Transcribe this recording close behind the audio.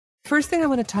First thing I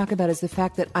want to talk about is the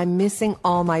fact that I'm missing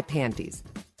all my panties.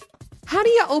 How do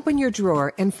you open your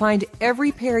drawer and find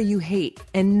every pair you hate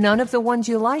and none of the ones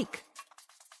you like?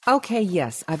 Okay,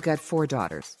 yes, I've got 4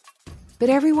 daughters. But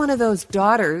every one of those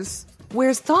daughters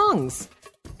wears thongs.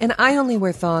 And I only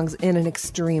wear thongs in an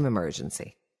extreme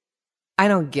emergency. I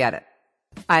don't get it.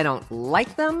 I don't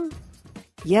like them.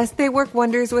 Yes, they work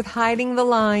wonders with hiding the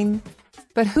line.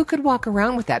 But who could walk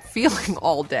around with that feeling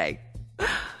all day?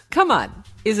 Come on,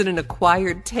 is it an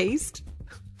acquired taste?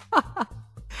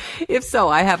 If so,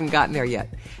 I haven't gotten there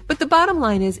yet. But the bottom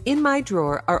line is, in my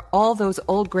drawer are all those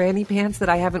old granny pants that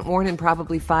I haven't worn in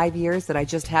probably 5 years that I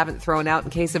just haven't thrown out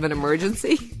in case of an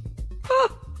emergency.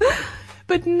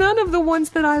 But none of the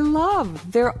ones that I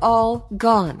love. They're all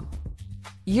gone.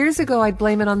 Years ago, I'd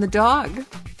blame it on the dog.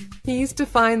 He used to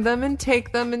find them and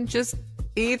take them and just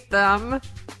eat them.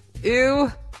 Ew.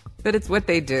 But it's what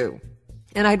they do.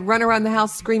 And I'd run around the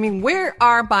house screaming, "Where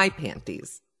are my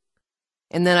panties?"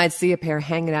 And then I'd see a pair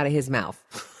hanging out of his mouth.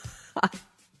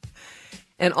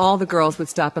 And all the girls would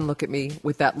stop and look at me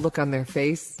with that look on their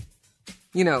face.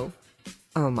 You know,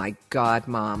 oh my God,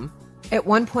 Mom. At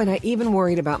one point, I even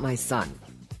worried about my son.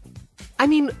 I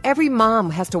mean, every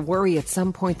mom has to worry at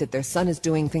some point that their son is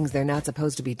doing things they're not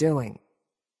supposed to be doing.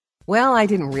 Well, I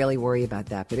didn't really worry about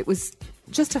that, but it was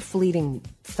just a fleeting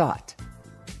thought.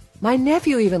 My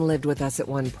nephew even lived with us at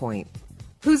one point.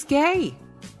 Who's gay?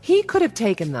 He could have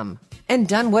taken them and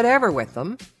done whatever with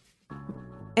them.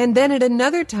 And then at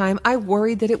another time, I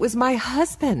worried that it was my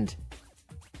husband.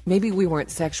 Maybe we weren't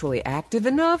sexually active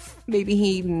enough. Maybe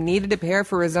he needed a pair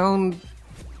for his own,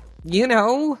 you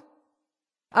know.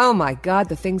 Oh my God,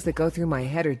 the things that go through my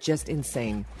head are just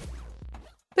insane.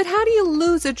 But how do you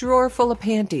lose a drawer full of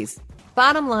panties?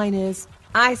 Bottom line is,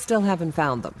 I still haven't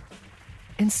found them.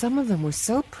 And some of them were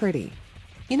so pretty.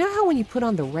 You know how when you put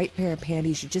on the right pair of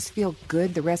panties, you just feel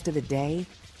good the rest of the day?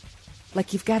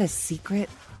 Like you've got a secret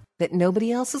that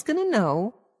nobody else is going to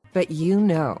know, but you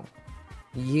know.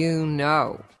 You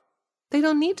know. They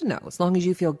don't need to know as long as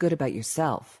you feel good about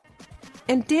yourself.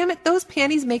 And damn it, those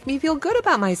panties make me feel good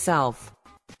about myself.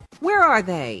 Where are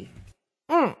they?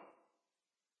 I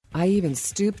even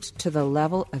stooped to the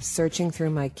level of searching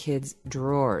through my kids'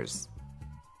 drawers.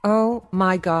 Oh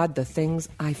my God, the things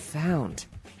I found.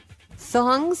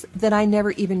 Thongs that I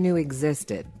never even knew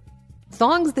existed.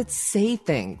 Thongs that say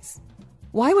things.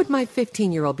 Why would my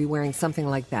 15-year-old be wearing something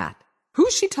like that?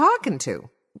 Who's she talking to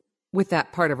with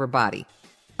that part of her body?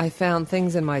 I found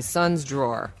things in my son's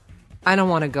drawer. I don't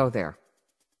want to go there.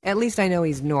 At least I know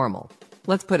he's normal.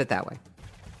 Let's put it that way.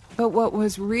 But what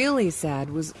was really sad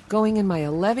was going in my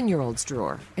 11-year-old's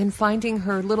drawer and finding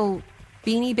her little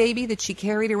beanie baby that she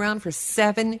carried around for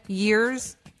 7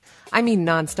 years. I mean,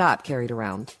 nonstop carried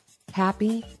around.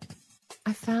 Happy?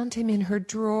 I found him in her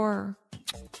drawer.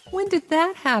 When did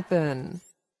that happen?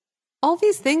 All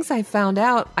these things I found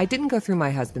out, I didn't go through my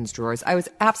husband's drawers. I was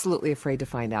absolutely afraid to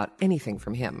find out anything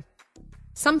from him.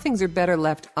 Some things are better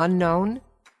left unknown.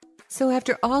 So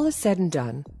after all is said and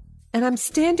done, and I'm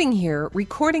standing here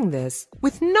recording this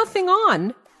with nothing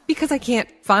on because I can't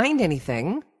find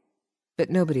anything, but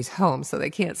nobody's home, so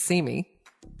they can't see me.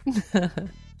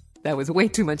 That was way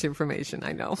too much information,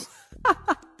 I know.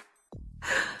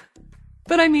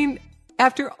 But I mean,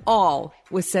 after all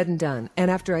was said and done,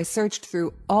 and after I searched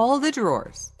through all the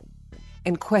drawers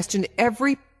and questioned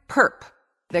every perp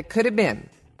that could have been,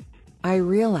 I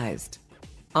realized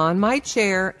on my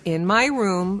chair in my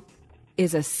room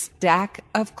is a stack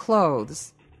of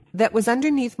clothes that was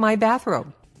underneath my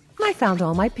bathrobe. I found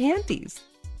all my panties.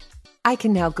 I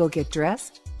can now go get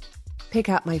dressed, pick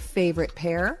out my favorite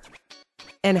pair,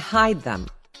 and hide them.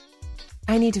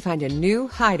 I need to find a new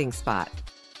hiding spot.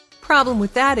 Problem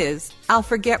with that is, I'll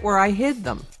forget where I hid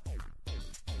them.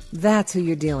 That's who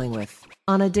you're dealing with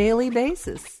on a daily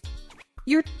basis.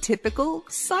 Your typical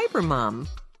cyber mom.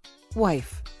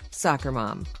 Wife, soccer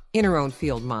mom, in her own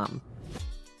field mom.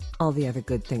 All the other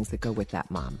good things that go with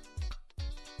that mom.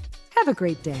 Have a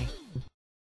great day.